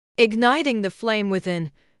Igniting the flame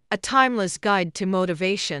within, a timeless guide to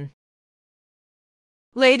motivation.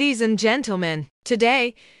 Ladies and gentlemen,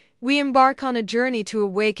 today, we embark on a journey to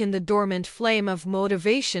awaken the dormant flame of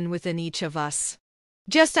motivation within each of us.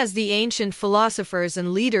 Just as the ancient philosophers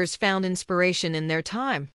and leaders found inspiration in their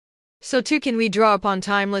time, so too can we draw upon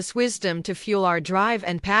timeless wisdom to fuel our drive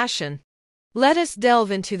and passion. Let us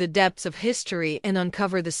delve into the depths of history and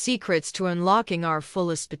uncover the secrets to unlocking our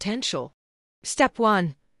fullest potential. Step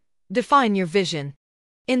 1. Define your vision.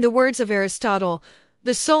 In the words of Aristotle,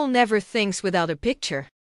 the soul never thinks without a picture.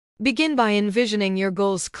 Begin by envisioning your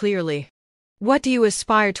goals clearly. What do you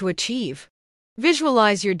aspire to achieve?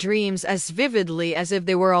 Visualize your dreams as vividly as if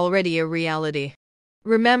they were already a reality.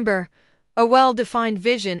 Remember, a well-defined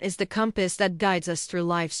vision is the compass that guides us through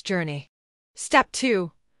life's journey. Step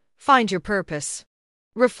 2. Find your purpose.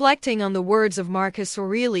 Reflecting on the words of Marcus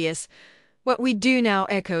Aurelius, what we do now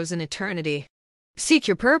echoes in eternity. Seek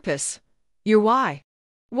your purpose. Your why.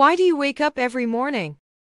 Why do you wake up every morning?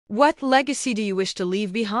 What legacy do you wish to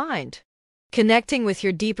leave behind? Connecting with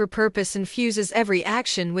your deeper purpose infuses every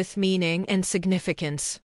action with meaning and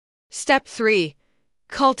significance. Step 3.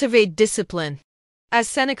 Cultivate discipline. As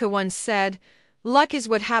Seneca once said, luck is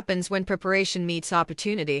what happens when preparation meets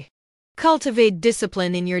opportunity. Cultivate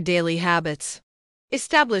discipline in your daily habits.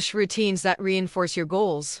 Establish routines that reinforce your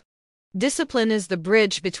goals. Discipline is the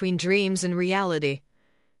bridge between dreams and reality,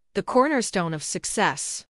 the cornerstone of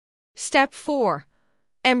success. Step 4.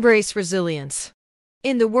 Embrace resilience.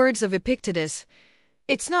 In the words of Epictetus,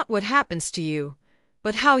 it's not what happens to you,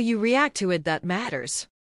 but how you react to it that matters.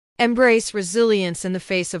 Embrace resilience in the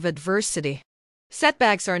face of adversity.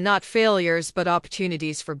 Setbacks are not failures but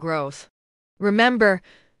opportunities for growth. Remember,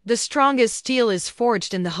 the strongest steel is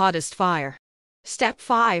forged in the hottest fire. Step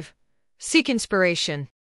 5. Seek inspiration.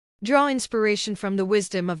 Draw inspiration from the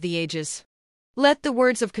wisdom of the ages. Let the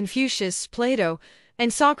words of Confucius, Plato,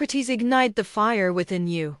 and Socrates ignite the fire within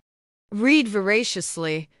you. Read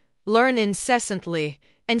voraciously, learn incessantly,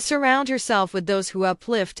 and surround yourself with those who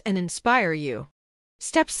uplift and inspire you.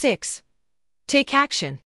 Step 6. Take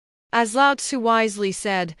action. As Lao Tzu wisely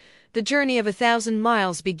said, the journey of 1,000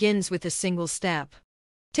 miles begins with a single step.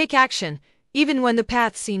 Take action, even when the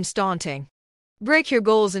path seems daunting. Break your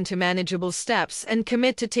goals into manageable steps and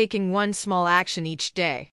commit to taking one small action each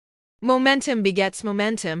day. Momentum begets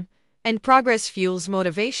momentum, and progress fuels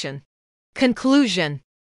motivation. Conclusion.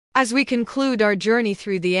 As we conclude our journey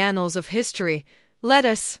through the annals of history, let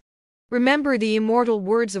us remember the immortal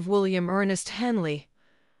words of William Ernest Henley.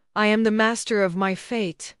 I am the master of my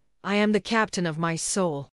fate. I am the captain of my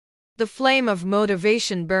soul. The flame of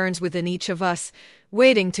motivation burns within each of us,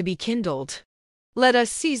 waiting to be kindled. Let us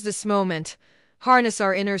seize this moment, harness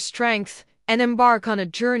our inner strength, and embark on a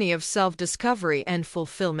journey of self-discovery and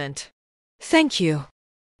fulfillment. Thank you.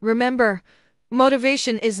 Remember,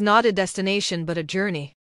 motivation is not a destination but a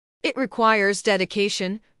journey. It requires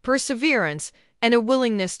dedication, perseverance, and a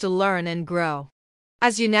willingness to learn and grow.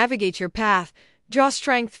 As you navigate your path, draw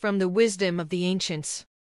strength from the wisdom of the ancients,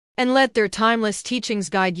 and let their timeless teachings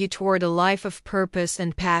guide you toward a life of purpose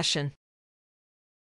and passion.